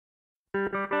Hello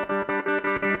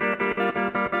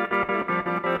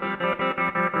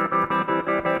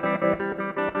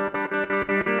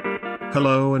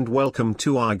and welcome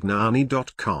to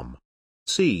ignani.com.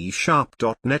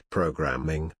 C#.NET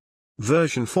Programming.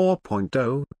 Version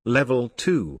 4.0, Level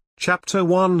 2, Chapter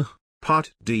 1,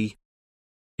 Part D.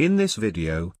 In this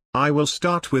video, I will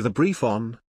start with a brief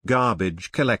on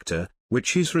garbage collector,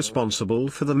 which is responsible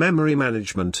for the memory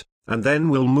management, and then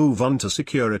we'll move on to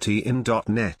security in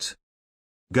 .NET.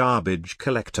 Garbage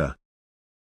collector.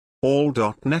 All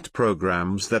 .NET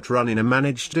programs that run in a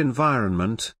managed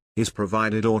environment is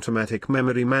provided automatic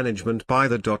memory management by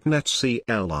the .NET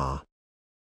CLR.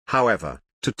 However,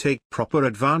 to take proper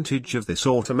advantage of this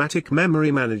automatic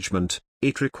memory management,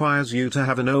 it requires you to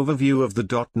have an overview of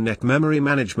the .NET memory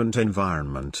management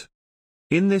environment.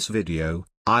 In this video,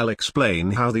 I'll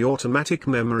explain how the automatic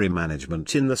memory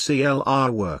management in the CLR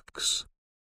works.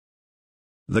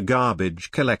 The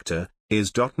garbage collector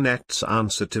is .NET's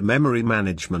answer to memory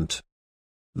management.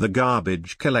 The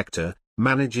garbage collector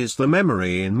manages the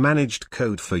memory in managed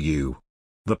code for you.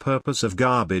 The purpose of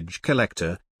garbage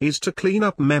collector is to clean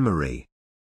up memory.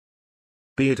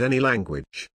 Be it any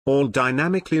language, all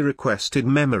dynamically requested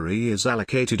memory is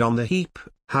allocated on the heap.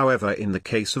 However, in the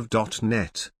case of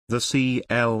 .NET, the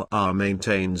CLR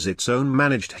maintains its own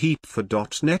managed heap for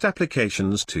 .NET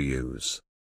applications to use.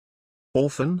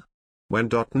 Often, when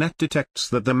 .NET detects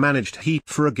that the managed heap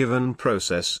for a given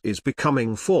process is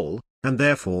becoming full, and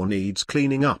therefore needs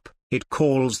cleaning up, it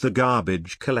calls the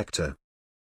garbage collector.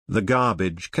 The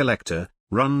garbage collector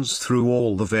runs through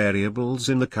all the variables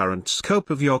in the current scope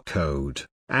of your code,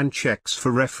 and checks for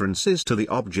references to the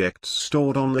objects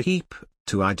stored on the heap,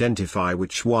 to identify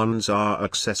which ones are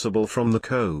accessible from the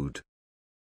code.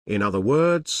 In other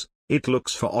words, it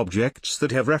looks for objects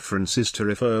that have references to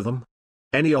refer them.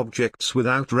 Any objects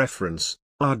without reference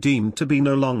are deemed to be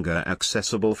no longer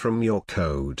accessible from your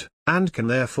code, and can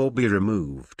therefore be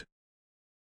removed.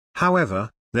 However,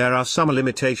 there are some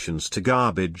limitations to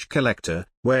garbage collector,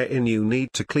 wherein you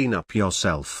need to clean up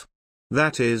yourself.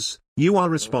 That is, you are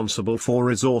responsible for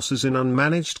resources in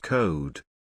unmanaged code.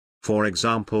 For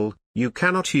example, you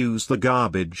cannot use the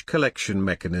garbage collection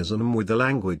mechanism with a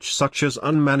language such as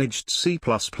unmanaged C++,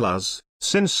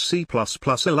 since C++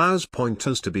 allows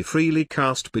pointers to be freely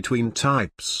cast between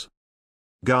types.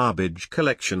 Garbage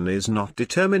collection is not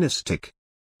deterministic.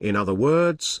 In other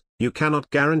words, you cannot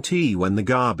guarantee when the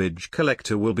garbage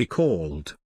collector will be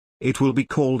called. It will be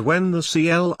called when the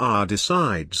CLR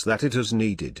decides that it is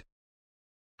needed.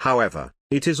 However,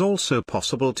 it is also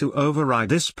possible to override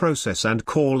this process and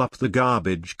call up the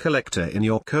garbage collector in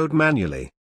your code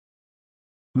manually.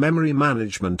 Memory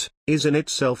management is in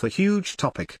itself a huge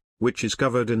topic, which is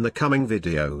covered in the coming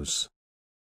videos.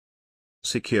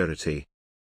 Security.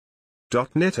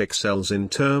 .NET excels in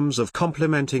terms of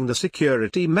complementing the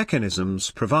security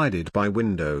mechanisms provided by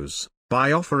Windows,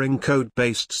 by offering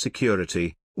code-based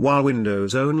security, while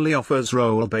Windows only offers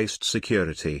role-based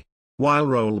security. While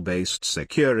role-based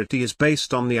security is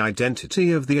based on the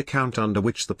identity of the account under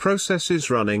which the process is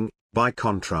running, by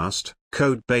contrast,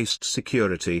 code-based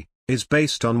security is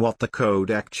based on what the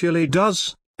code actually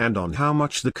does, and on how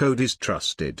much the code is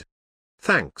trusted.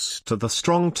 Thanks to the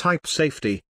strong type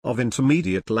safety of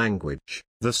intermediate language,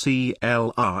 the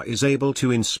CLR is able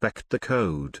to inspect the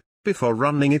code before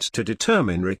running it to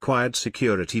determine required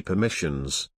security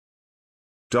permissions.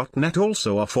 .NET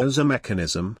also offers a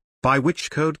mechanism by which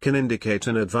code can indicate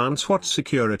in advance what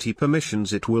security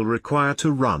permissions it will require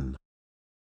to run.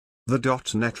 The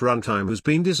 .NET runtime has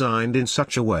been designed in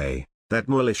such a way that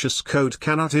malicious code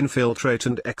cannot infiltrate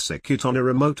and execute on a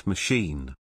remote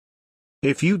machine.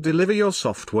 If you deliver your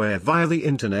software via the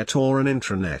internet or an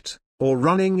intranet, or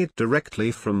running it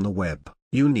directly from the web,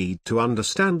 you need to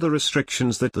understand the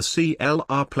restrictions that the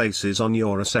CLR places on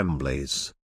your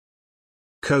assemblies.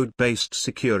 Code-based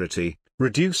security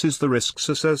reduces the risks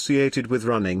associated with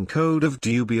running code of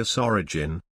dubious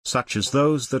origin, such as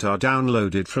those that are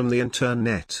downloaded from the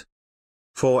internet.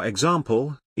 For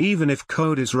example, even if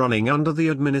code is running under the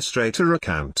administrator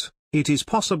account, it is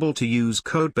possible to use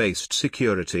code-based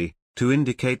security to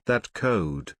indicate that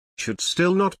code should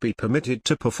still not be permitted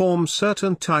to perform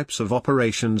certain types of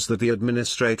operations that the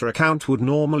administrator account would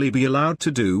normally be allowed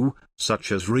to do,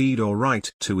 such as read or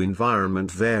write to environment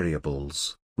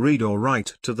variables, read or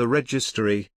write to the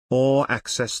registry, or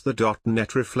access the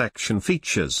 .NET reflection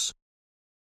features.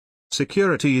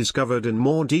 Security is covered in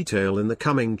more detail in the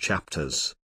coming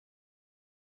chapters.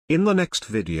 In the next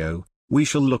video, we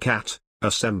shall look at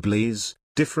assemblies,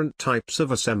 different types of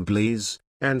assemblies,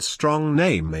 and strong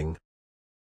naming.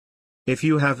 If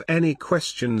you have any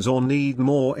questions or need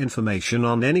more information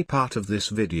on any part of this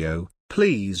video,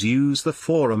 please use the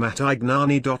forum at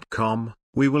ignani.com,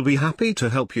 we will be happy to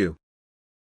help you.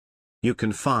 You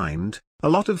can find a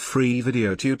lot of free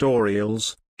video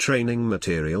tutorials, training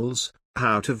materials,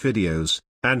 how-to videos,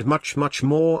 and much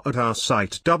more at our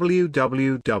site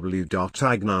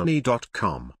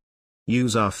www.ignani.com.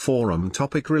 Use our forum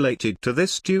topic related to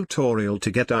this tutorial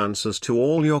to get answers to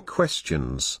all your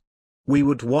questions. We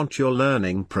would want your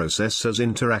learning process as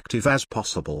interactive as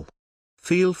possible.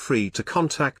 Feel free to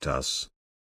contact us.